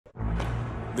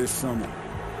This summer,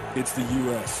 it's the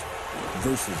U.S.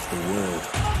 versus the world.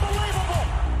 Unbelievable!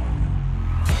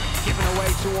 Given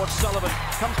away towards Sullivan.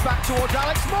 Comes back towards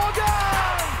Alex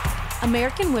Morgan!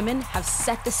 American women have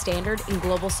set the standard in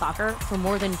global soccer for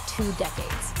more than 2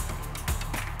 decades,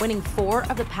 winning 4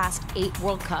 of the past 8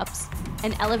 World Cups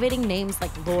and elevating names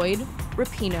like Lloyd,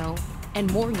 Rapinoe, and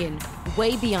Morgan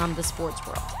way beyond the sports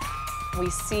world. We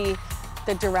see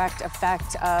the direct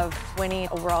effect of winning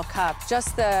a World Cup.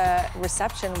 Just the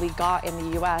reception we got in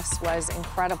the U.S. was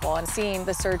incredible, and seeing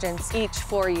the surgeons each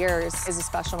 4 years is a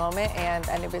special moment, and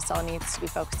NWSL needs to be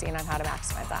focusing on how to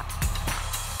maximize that.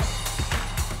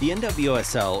 The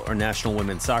NWSL, or National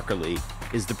Women's Soccer League,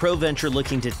 is the pro venture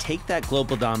looking to take that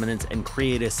global dominance and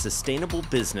create a sustainable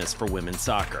business for women's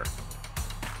soccer.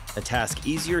 A task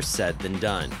easier said than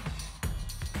done.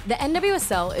 The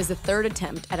NWSL is the 3rd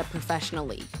attempt at a professional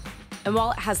league. And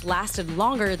while it has lasted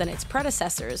longer than its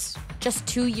predecessors, just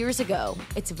 2 years ago,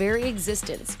 its very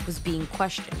existence was being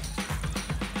questioned.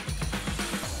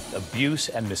 Abuse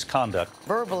and misconduct.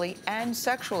 Verbally and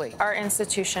sexually. Our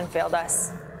institution failed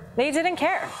us. They didn't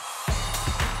care.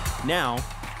 Now,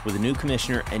 with a new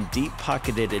commissioner and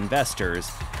deep-pocketed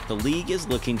investors, the league is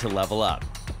looking to level up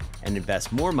and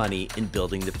invest more money in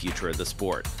building the future of the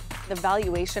sport. The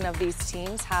valuation of these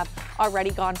teams have already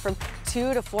gone from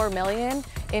 $2 to $4 million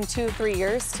in 2-3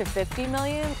 years to $50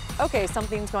 million. Okay,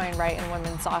 something's going right in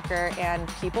women's soccer, and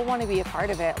people want to be a part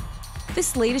of it.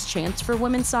 This latest chance for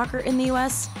women's soccer in the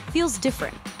U.S. feels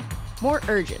different, more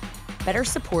urgent, better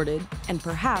supported, and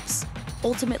perhaps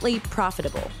ultimately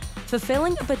profitable,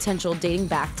 fulfilling a potential dating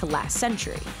back to last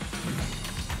century.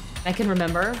 I can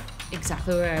remember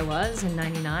exactly where I was in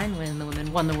 '99 when the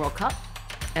women won the World Cup,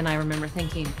 and I remember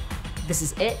thinking, this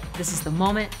is it. This is the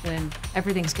moment when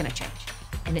everything's gonna change.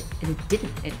 And it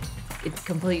didn't. It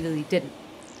completely didn't.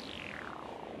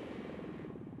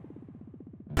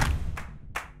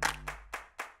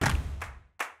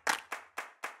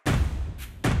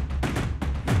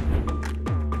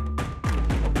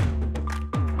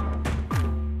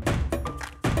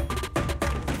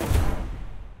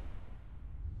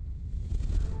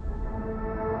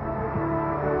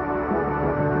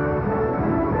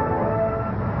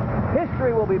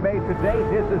 History will be made today.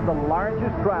 This is the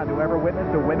largest crowd to ever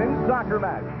witness a women's soccer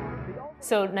match.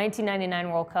 So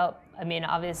 1999 World Cup, I mean,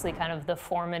 obviously kind of the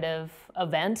formative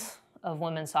event of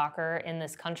women's soccer in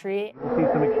this country. We'll see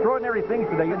some extraordinary things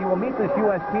today, and you will meet this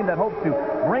U.S. team that hopes to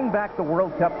bring back the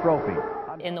World Cup trophy.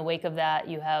 In the wake of that,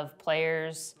 you have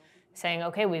players saying,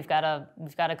 okay, we've got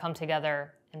to come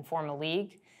together and form a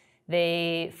league.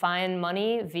 They find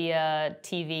money via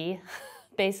TV,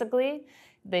 basically.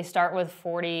 They start with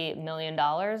 $40 million,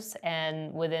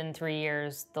 and within 3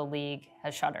 years, the league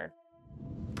has shuttered.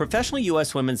 Professional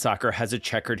U.S. women's soccer has a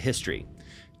checkered history.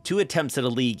 2 attempts at a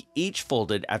league each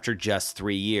folded after just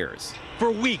 3 years. For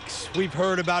weeks, we've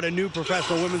heard about a new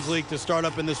professional women's league to start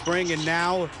up in the spring, and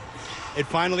now it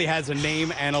finally has a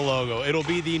name and a logo. It'll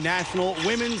be the National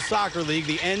Women's Soccer League,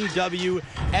 the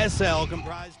NWSL,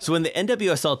 comprised. So when the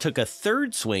NWSL took a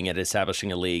 3rd swing at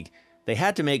establishing a league, they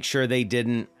had to make sure they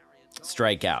didn't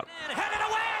strike out.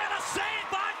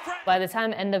 By the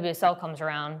time NWSL comes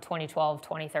around, 2012,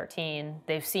 2013,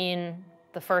 they've seen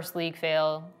the first league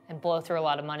fail and blow through a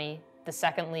lot of money. The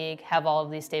second league have all of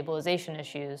these stabilization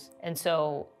issues. And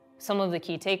so some of the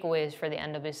key takeaways for the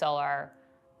NWSL are,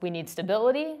 we need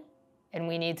stability and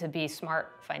we need to be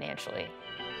smart financially.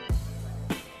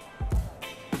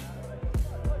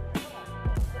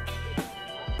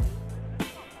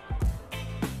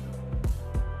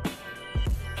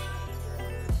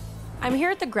 I'm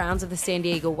here at the grounds of the San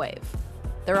Diego Wave.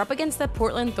 They're up against the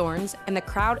Portland Thorns, and the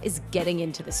crowd is getting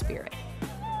into the spirit.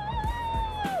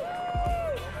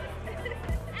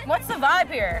 What's the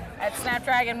vibe here at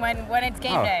Snapdragon when it's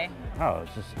game day? Oh,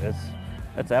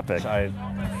 it's epic. I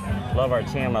love our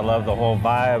team. I love the whole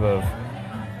vibe of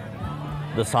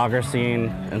the soccer scene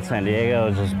in San Diego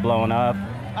is just blowing up.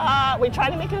 We try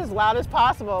to make it as loud as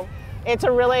possible. It's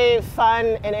a really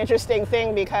fun and interesting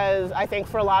thing because I think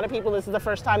for a lot of people this is the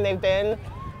first time they've been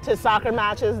to soccer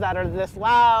matches that are this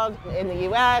loud in the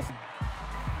U.S.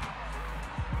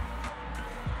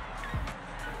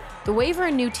 The Wave are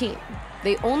a new team.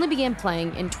 They only began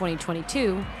playing in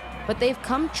 2022, but they've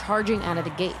come charging out of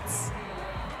the gates.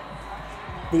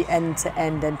 The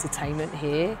end-to-end entertainment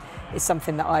here is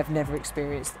something that I've never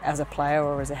experienced as a player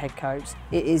or as a head coach.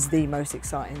 It is the most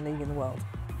exciting league in the world.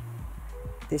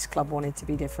 This club wanted to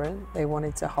be different. They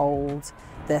wanted to hold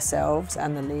themselves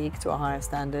and the league to a higher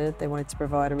standard. They wanted to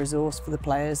provide a resource for the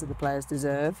players that the players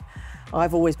deserve.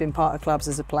 I've always been part of clubs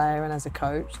as a player and as a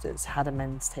coach that's had a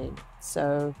men's team.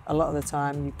 So a lot of the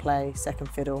time you play second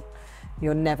fiddle.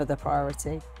 You're never the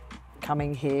priority.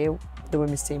 Coming here, the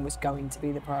women's team was going to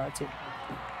be the priority.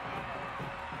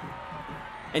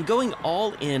 And going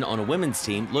all in on a women's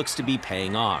team looks to be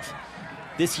paying off.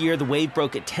 This year, the Wave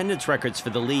broke attendance records for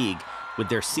the league, with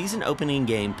their season opening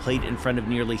game played in front of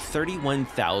nearly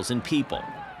 31,000 people.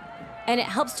 And it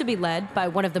helps to be led by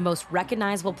one of the most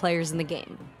recognizable players in the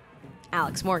game,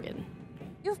 Alex Morgan.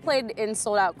 You've played in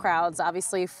sold-out crowds,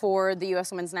 obviously, for the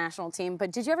U.S. women's national team,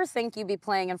 but did you ever think you'd be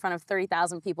playing in front of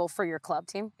 30,000 people for your club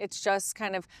team? It's just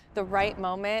kind of the right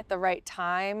moment, the right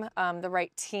time, the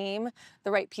right team,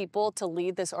 the right people to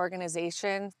lead this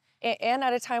organization, and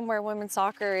at a time where women's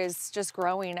soccer is just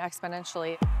growing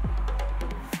exponentially.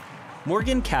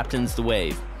 Morgan captains the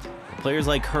Wave. Players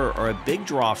like her are a big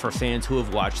draw for fans who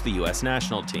have watched the U.S.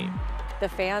 national team. The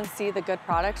fans see the good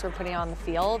products we're putting on the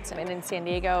field, and in San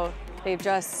Diego, they've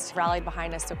just rallied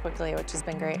behind us so quickly, which has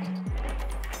been great.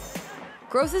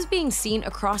 Growth is being seen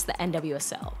across the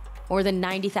NWSL. More than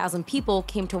 90,000 people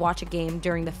came to watch a game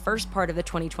during the first part of the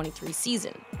 2023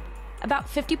 season, about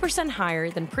 50% higher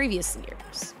than previous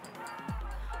years.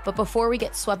 But before we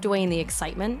get swept away in the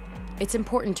excitement, it's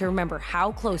important to remember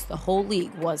how close the whole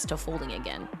league was to folding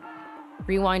again.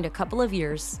 Rewind a couple of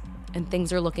years, and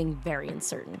things are looking very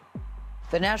uncertain.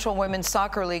 The National Women's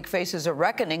Soccer League faces a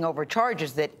reckoning over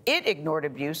charges that it ignored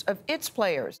abuse of its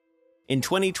players. In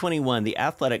 2021, The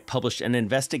Athletic published an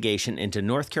investigation into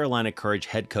North Carolina Courage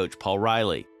head coach Paul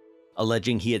Riley,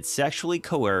 alleging he had sexually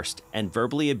coerced and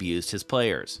verbally abused his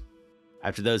players.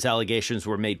 After those allegations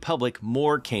were made public,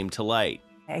 more came to light.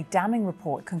 A damning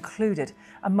report concluded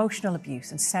emotional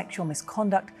abuse and sexual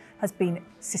misconduct has been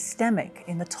systemic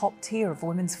in the top tier of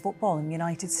women's football in the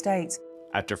United States.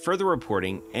 After further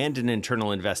reporting and an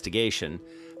internal investigation,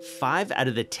 5 out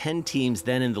of the 10 teams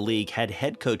then in the league had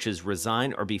head coaches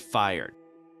resign or be fired.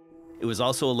 It was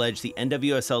also alleged the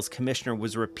NWSL's commissioner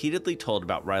was repeatedly told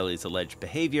about Riley's alleged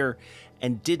behavior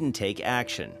and didn't take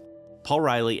action. Paul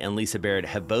Riley and Lisa Barrett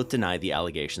have both denied the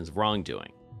allegations of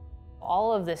wrongdoing.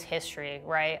 All of this history,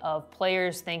 right, of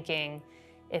players thinking,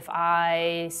 if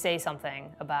I say something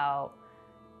about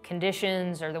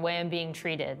conditions or the way I'm being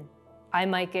treated, I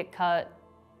might get cut,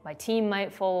 my team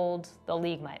might fold, the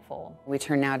league might fold. We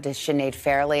turn now to Sinead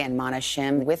Fairley and Mana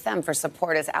Shim. With them for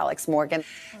support is Alex Morgan.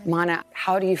 Mana,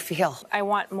 how do you feel? I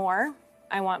want more.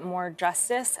 I want more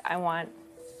justice. I want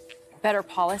better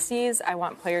policies. I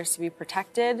want players to be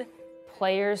protected.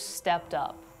 Players stepped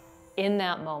up in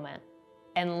that moment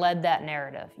and led that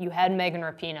narrative. You had Megan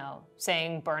Rapinoe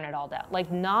saying, burn it all down.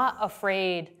 Like, not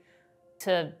afraid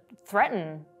to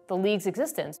threaten the league's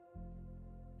existence.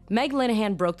 Meg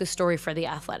Linehan broke the story for The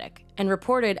Athletic and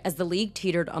reported as the league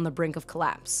teetered on the brink of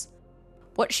collapse.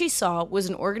 What she saw was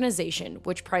an organization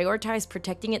which prioritized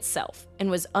protecting itself and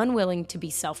was unwilling to be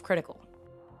self-critical.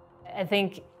 I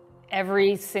think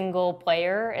every single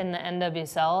player in the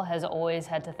NWSL has always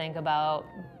had to think about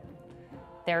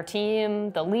their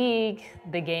team, the league,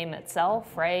 the game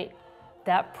itself, right?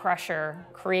 That pressure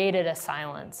created a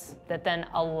silence that then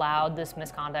allowed this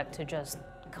misconduct to just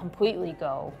completely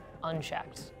go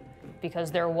unchecked,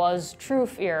 because there was true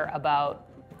fear about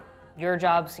your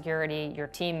job security, your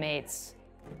teammates.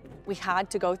 We had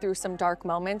to go through some dark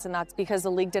moments, and that's because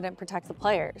the league didn't protect the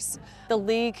players. The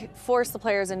league forced the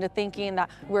players into thinking that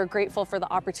we're grateful for the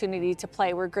opportunity to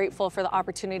play. We're grateful for the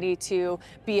opportunity to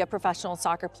be a professional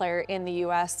soccer player in the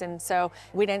U.S., and so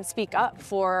we didn't speak up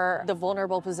for the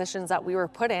vulnerable positions that we were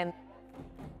put in.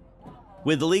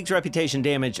 With the league's reputation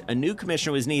damaged, a new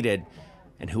commissioner was needed,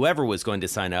 and whoever was going to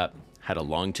sign up had a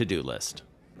long to-do list.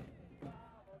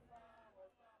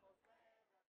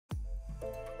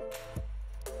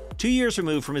 Two years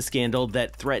removed from a scandal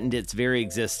that threatened its very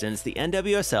existence, the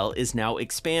NWSL is now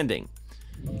expanding.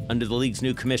 Under the league's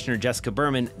new commissioner, Jessica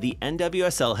Berman, the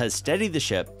NWSL has steadied the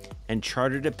ship and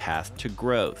chartered a path to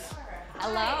growth.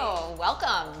 Hello,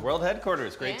 welcome. World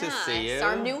headquarters, great to see you. It's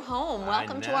our new home.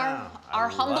 Welcome to our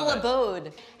humble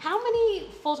abode. How many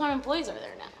full-time employees are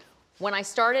there now? When I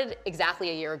started exactly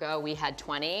a year ago, we had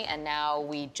 20, and now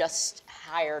we just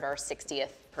hired our 60th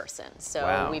person.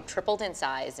 So we've tripled in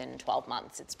size in 12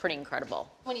 months. It's pretty incredible.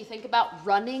 When you think about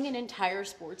running an entire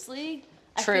sports league,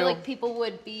 I feel like people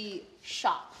would be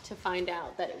shocked to find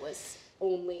out that it was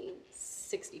only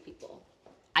 60 people.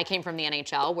 I came from the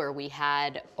NHL, where we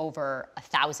had over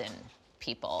 1,000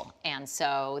 people. And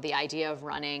so the idea of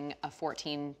running a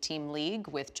 14-team league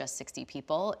with just 60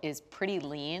 people is pretty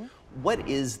lean. What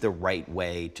is the right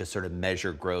way to sort of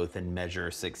measure growth and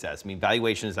measure success? I mean,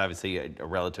 valuation is obviously a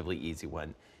relatively easy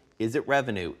one. Is it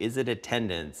revenue? Is it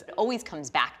attendance? It always comes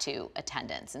back to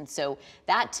attendance. And so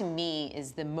that, to me,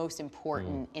 is the most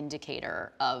important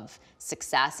indicator of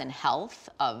success and health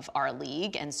of our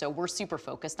league. And so we're super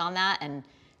focused on that and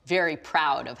very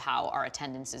proud of how our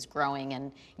attendance is growing.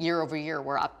 And year over year,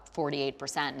 we're up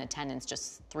 48% in attendance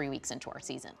just 3 weeks into our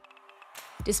season.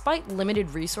 Despite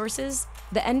limited resources,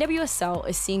 the NWSL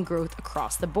is seeing growth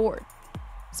across the board.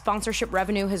 Sponsorship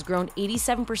revenue has grown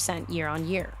 87% year on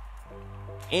year.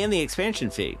 And the expansion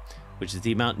fee, which is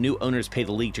the amount new owners pay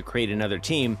the league to create another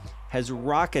team, has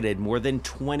rocketed more than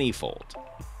 20-fold.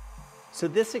 So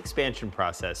this expansion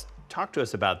process, talk to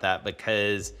us about that,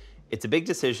 because it's a big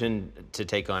decision to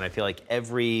take on. I feel like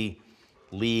every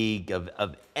league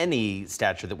of any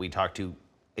stature that we talk to,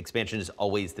 expansion is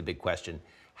always the big question.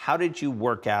 How did you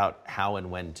work out how and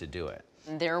when to do it?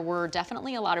 There were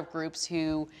definitely a lot of groups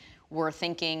who were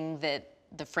thinking that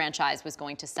the franchise was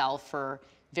going to sell for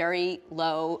very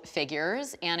low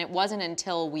figures, and it wasn't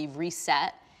until we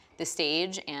reset the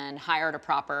stage and hired a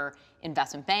proper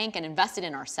investment bank and invested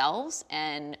in ourselves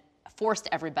and forced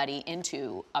everybody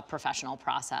into a professional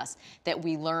process that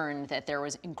we learned that there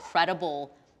was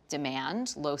incredible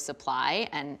demand, low supply,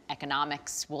 and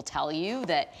economics will tell you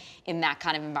that in that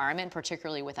kind of environment,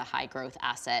 particularly with a high growth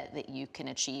asset, that you can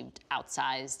achieve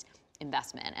outsized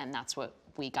investment. And that's what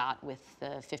we got with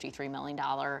the $53 million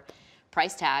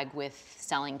price tag with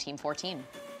selling Team 14.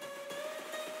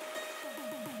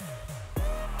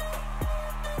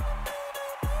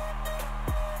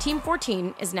 Team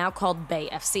 14 is now called Bay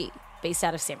FC, based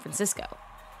out of San Francisco,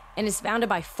 and is founded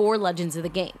by 4 legends of the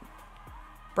game: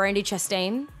 Brandy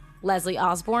Chastain, Leslie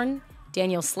Osborne,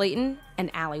 Daniel Slayton,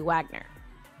 and Allie Wagner.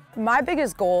 My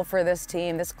biggest goal for this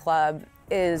team, this club,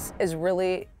 is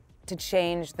really to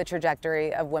change the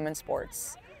trajectory of women's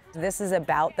sports. This is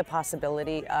about the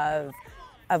possibility of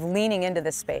leaning into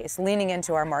this space, leaning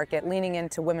into our market, leaning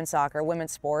into women's soccer,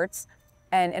 women's sports,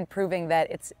 and proving that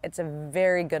it's a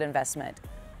very good investment.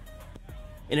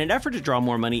 In an effort to draw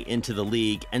more money into the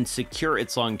league and secure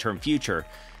its long-term future,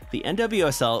 the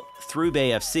NWSL, through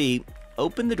Bay FC,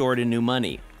 opened the door to new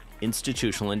money,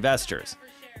 institutional investors.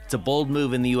 It's a bold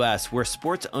move in the US, where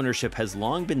sports ownership has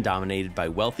long been dominated by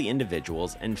wealthy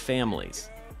individuals and families.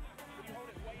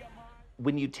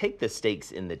 When you take the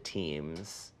stakes in the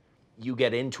teams, you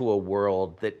get into a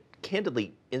world that,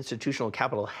 candidly, institutional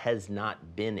capital has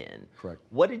not been in. Correct.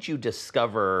 What did you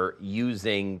discover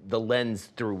using the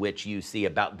lens through which you see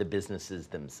about the businesses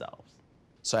themselves?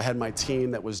 So I had my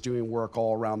team that was doing work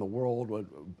all around the world,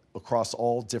 across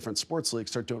all different sports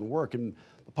leagues, start doing work. And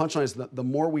the punchline is that the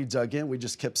more we dug in, we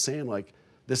just kept saying, like,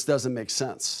 this doesn't make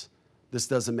sense. This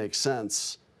doesn't make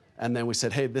sense. And then we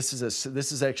said, hey, this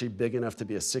is actually big enough to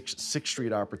be a Sixth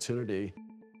Street opportunity.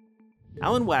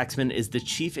 Alan Waxman is the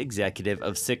chief executive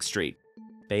of Sixth Street,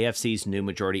 Bay FC's new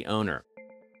majority owner.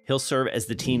 He'll serve as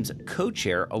the team's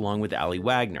co-chair along with Allie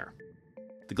Wagner.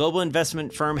 The global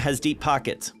investment firm has deep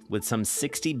pockets, with some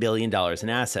 $60 billion in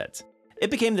assets.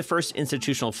 It became the first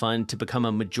institutional fund to become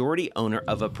a majority owner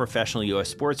of a professional U.S.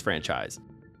 sports franchise,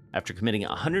 after committing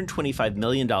 $125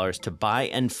 million to buy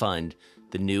and fund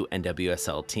the new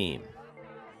NWSL team.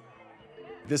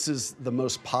 This is the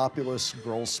most populous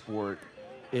girls' sport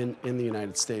in the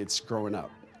United States growing up.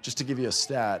 Just to give you a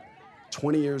stat,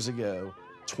 20 years ago,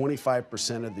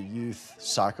 25% of the youth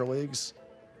soccer leagues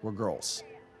were girls.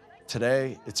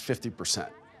 Today, it's 50%.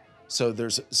 So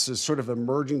there's a sort of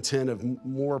emerging trend of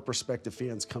more prospective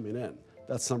fans coming in.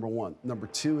 That's number one. Number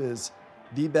two is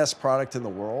the best product in the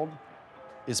world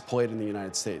is played in the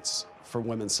United States for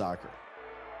women's soccer.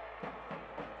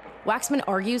 Waxman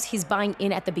argues he's buying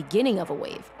in at the beginning of a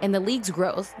wave, and the league's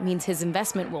growth means his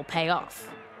investment will pay off.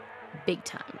 Big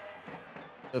time.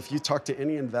 If you talk to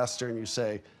any investor and you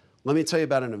say, let me tell you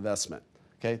about an investment,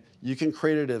 okay? You can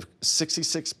create it at a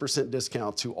 66%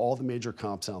 discount to all the major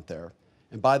comps out there.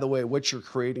 And by the way, what you're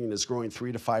creating is growing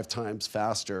 3 to 5 times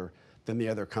faster than the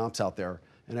other comps out there.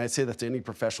 And I'd say that to any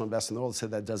professional investor in the world, say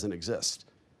that doesn't exist.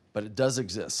 But it does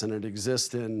exist, and it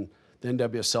exists in the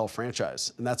NWSL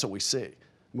franchise, and that's what we see.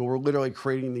 I mean, we're literally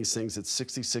creating these things at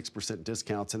 66%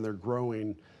 discounts, and they're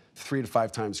growing 3 to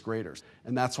 5 times greater.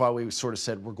 And that's why we sort of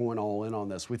said we're going all in on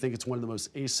this. We think it's one of the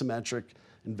most asymmetric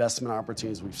investment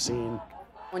opportunities we've seen.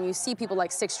 When you see people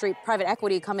like Sixth Street Private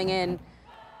Equity coming in,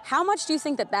 How much do you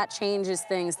think that changes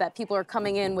things, that people are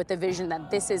coming in with the vision that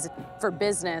this is for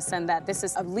business and that this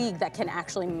is a league that can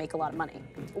actually make a lot of money?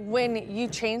 When you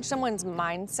change someone's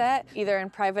mindset, either in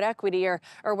private equity or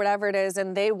whatever it is,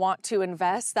 and they want to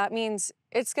invest, that means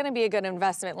it's going to be a good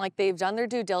investment. Like, they've done their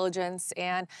due diligence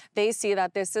and they see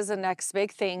that this is the next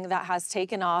big thing that has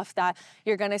taken off, that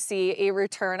you're going to see a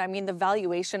return. I mean, the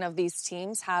valuation of these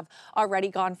teams have already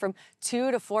gone from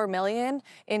 2 to 4 million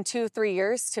in 2-3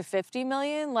 years to 50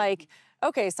 million. Like,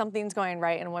 okay, something's going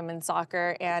right in women's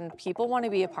soccer and people want to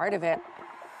be a part of it.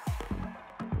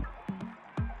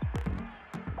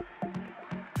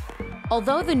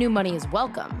 Although the new money is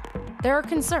welcome, there are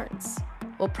concerns.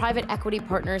 Will private equity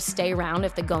partners stay around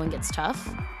if the going gets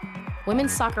tough?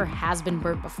 Women's soccer has been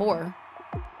burnt before.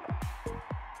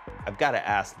 I've got to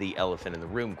ask the elephant in the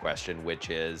room question,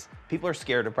 which is, people are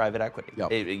scared of private equity.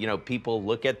 Yep. People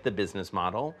look at the business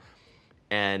model,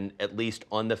 and at least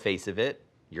on the face of it,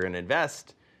 you're going to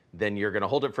invest, then you're going to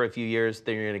hold it for a few years,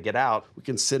 then you're going to get out. We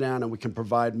can sit down and we can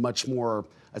provide much more,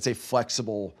 I'd say,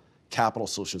 flexible capital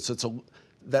solutions. So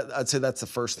I'd say that's the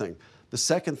first thing. The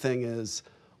second thing is,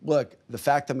 look, the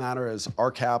fact of the matter is our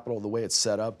capital, the way it's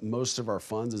set up, most of our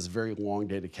funds is very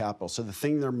long-dated capital. So the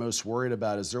thing they're most worried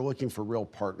about is they're looking for real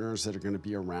partners that are going to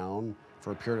be around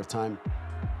for a period of time.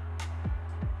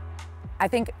 I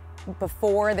think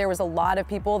before there was a lot of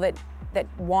people that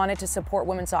wanted to support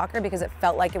women's soccer because it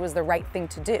felt like it was the right thing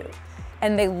to do.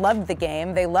 And they loved the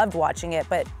game, they loved watching it,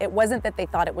 but it wasn't that they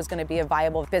thought it was going to be a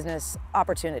viable business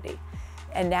opportunity.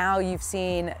 And now you've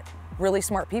seen really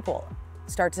smart people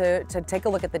start to take a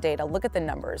look at the data, look at the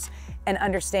numbers, and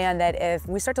understand that if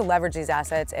we start to leverage these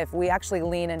assets, if we actually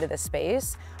lean into this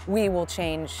space, we will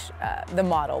change the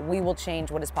model. We will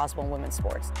change what is possible in women's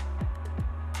sports.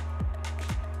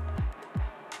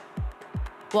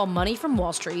 While money from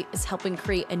Wall Street is helping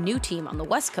create a new team on the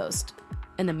West Coast,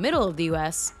 in the middle of the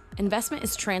US, investment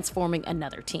is transforming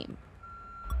another team.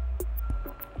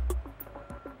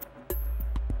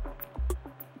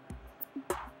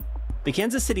 The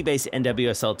Kansas City-based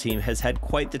NWSL team has had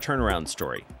quite the turnaround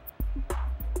story.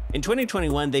 In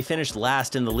 2021, they finished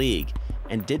last in the league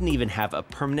and didn't even have a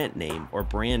permanent name or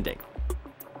branding.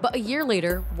 But a year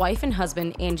later, wife and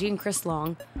husband Angie and Chris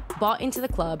Long bought into the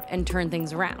club and turned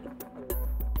things around.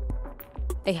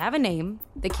 They have a name,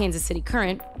 the Kansas City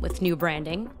Current, with new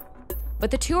branding, but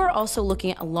the two are also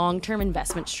looking at a long-term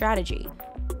investment strategy,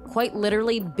 quite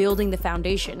literally building the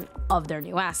foundation of their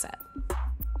new asset.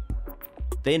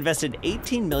 They invested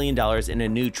 $18 million in a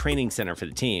new training center for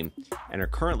the team and are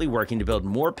currently working to build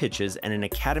more pitches and an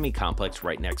academy complex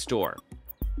right next door.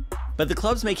 But the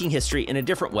club's making history in a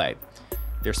different way.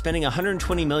 They're spending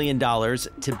 $120 million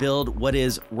to build what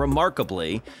is,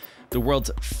 remarkably, the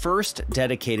world's first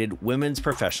dedicated women's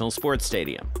professional sports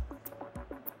stadium.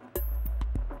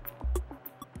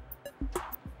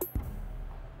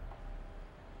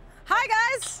 Hi,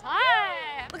 guys.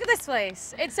 Hi. Look at this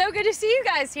place. It's so good to see you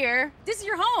guys here. This is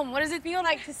your home. What does it feel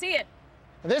like to see it?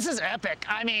 This is epic.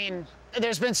 I mean,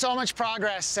 there's been so much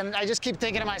progress, and I just keep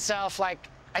thinking to myself, like,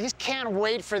 I just can't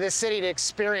wait for this city to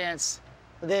experience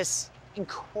this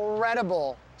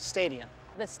incredible stadium.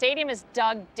 The stadium is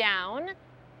dug down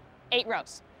 8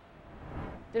 rows.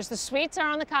 There's the suites are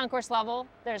on the concourse level.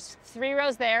 There's 3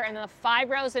 rows there, and the 5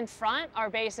 rows in front are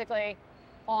basically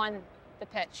on the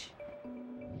pitch.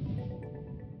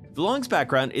 The Long's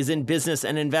background is in business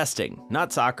and investing,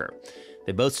 not soccer.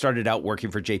 They both started out working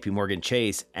for JP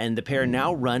Chase, and the pair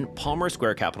now run Palmer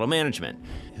Square Capital Management,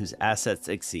 whose assets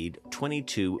exceed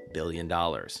 $22 billion.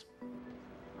 You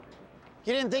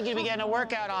didn't think you'd be getting a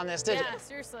workout on this, did you? Yeah,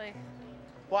 seriously.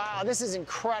 Wow, this is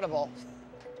incredible.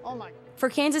 Oh my. For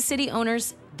Kansas City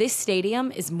owners, this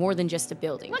stadium is more than just a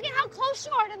building. Look at how close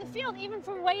you are to the field, even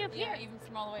from way up here. Even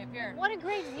from all the way up here. What a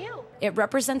great view. It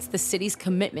represents the city's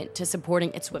commitment to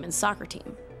supporting its women's soccer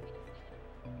team.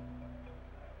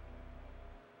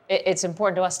 It's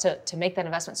important to us to make that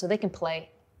investment so they can play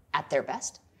at their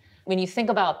best. When you think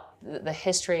about the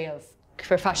history of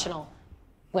professional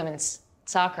women's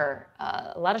soccer,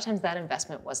 a lot of times that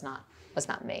investment was not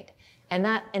made. And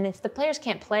if the players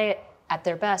can't play at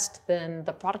their best, then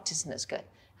the product isn't as good.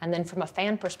 And then from a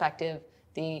fan perspective,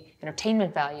 the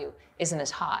entertainment value isn't as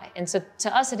high. And so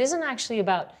to us, it isn't actually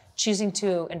about choosing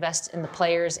to invest in the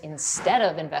players instead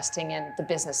of investing in the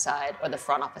business side or the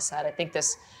front office side. I think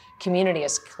this community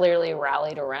has clearly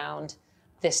rallied around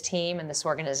this team and this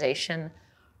organization.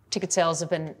 Ticket sales have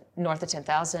been north of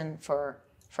 10,000 for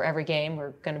every game.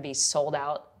 We're going to be sold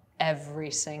out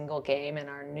every single game in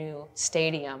our new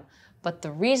stadium. But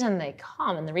the reason they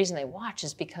come and the reason they watch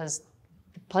is because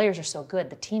the players are so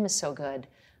good, the team is so good,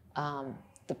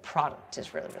 the product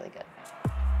is really, really good.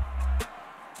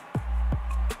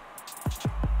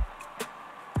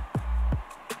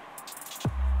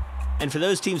 And for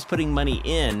those teams putting money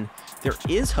in, there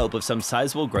is hope of some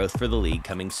sizable growth for the league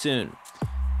coming soon.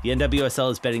 The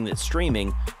NWSL is betting that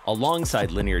streaming,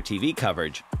 alongside linear TV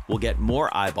coverage, will get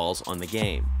more eyeballs on the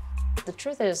game. The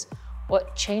truth is,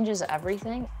 what changes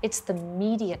everything, it's the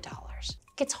media dollars.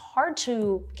 It's hard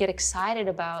to get excited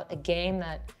about a game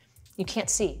that you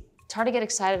can't see. It's hard to get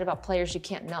excited about players you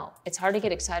can't know. It's hard to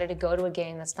get excited to go to a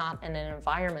game that's not in an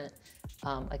environment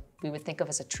like we would think of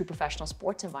as a true professional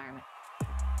sports environment.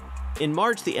 In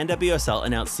March, the NWSL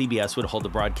announced CBS would hold the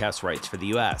broadcast rights for the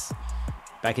US.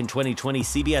 Back in 2020,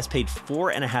 CBS paid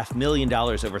 $4.5 million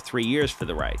over 3 years for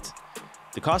the rights.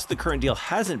 The cost of the current deal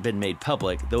hasn't been made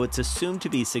public, though it's assumed to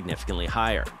be significantly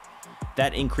higher.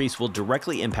 That increase will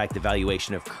directly impact the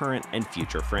valuation of current and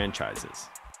future franchises.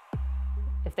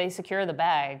 If they secure the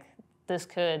bag, this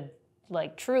could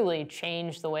truly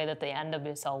change the way that the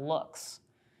NWSL looks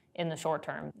in the short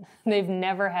term. They've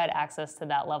never had access to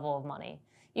that level of money.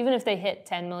 Even if they hit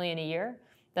 $10 million a year,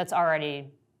 that's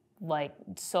already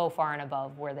so far and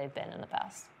above where they've been in the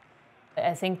past.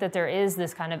 I think that there is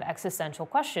this kind of existential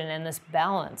question and this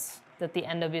balance that the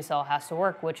NWSL has to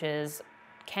work, which is,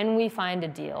 can we find a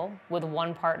deal with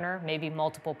one partner, maybe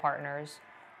multiple partners,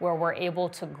 where we're able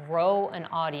to grow an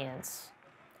audience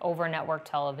over network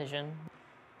television?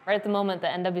 Right at the moment, the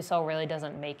NWSL really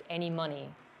doesn't make any money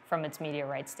from its media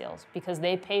rights deals because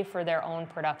they pay for their own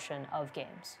production of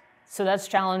games. So that's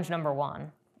challenge number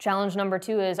one. Challenge number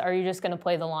two is, are you just going to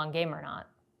play the long game or not?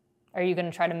 Are you going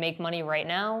to try to make money right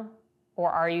now? Or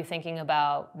are you thinking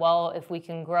about, well, if we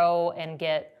can grow and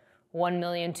get 1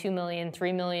 million, 2 million,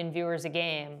 3 million viewers a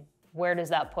game, where does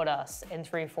that put us in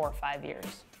 3, 4, 5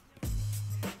 years?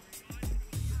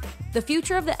 The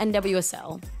future of the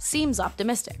NWSL seems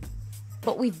optimistic,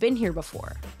 but we've been here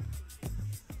before.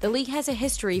 The league has a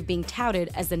history of being touted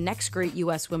as the next great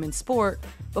U.S. women's sport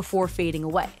before fading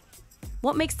away.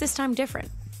 What makes this time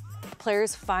different?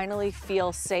 Players finally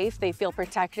feel safe, they feel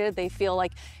protected, they feel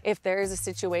like if there is a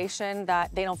situation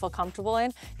that they don't feel comfortable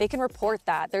in, they can report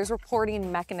that. There's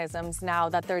reporting mechanisms now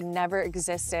that there never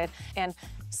existed. And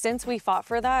since we fought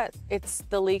for that,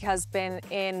 the league has been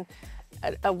in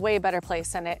a way better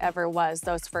place than it ever was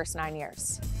those first 9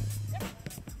 years.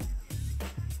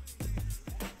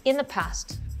 In the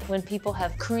past, when people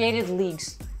have created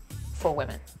leagues for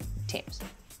women teams,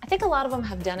 I think a lot of them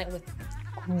have done it with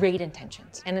great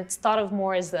intentions. And it's thought of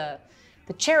more as the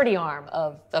charity arm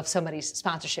of somebody's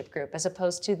sponsorship group as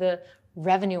opposed to the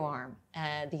revenue arm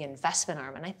and the investment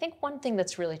arm. And I think one thing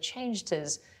that's really changed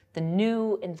is the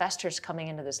new investors coming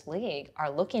into this league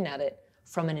are looking at it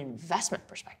from an investment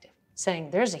perspective, saying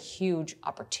there's a huge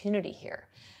opportunity here.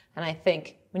 And I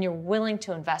think when you're willing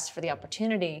to invest for the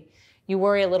opportunity, you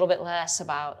worry a little bit less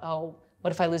about, oh,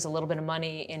 what if I lose a little bit of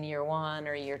money in year 1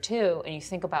 or year 2? And you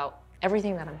think about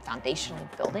everything that I'm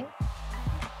foundationally building.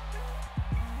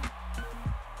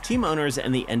 Team owners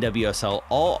and the NWSL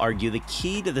all argue the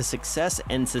key to the success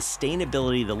and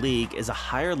sustainability of the league is a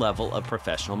higher level of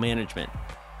professional management,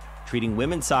 treating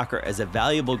women's soccer as a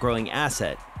valuable growing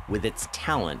asset with its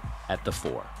talent at the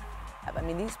fore. I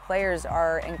mean, these players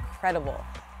are incredible.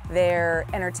 They're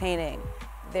entertaining,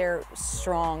 they're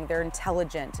strong, they're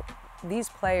intelligent. These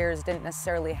players didn't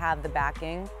necessarily have the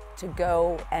backing to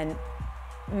go and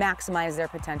maximize their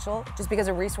potential just because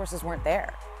the resources weren't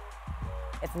there.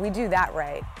 If we do that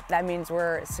right, that means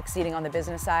we're succeeding on the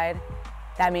business side.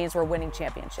 That means we're winning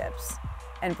championships.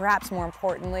 And perhaps more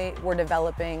importantly, we're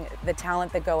developing the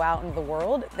talent that go out into the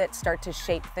world that start to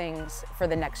shape things for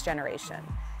the next generation.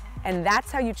 And that's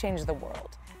how you change the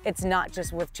world. It's not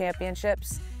just with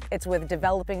championships, it's with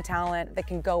developing talent that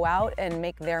can go out and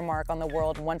make their mark on the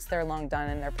world once they're long done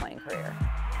in their playing career.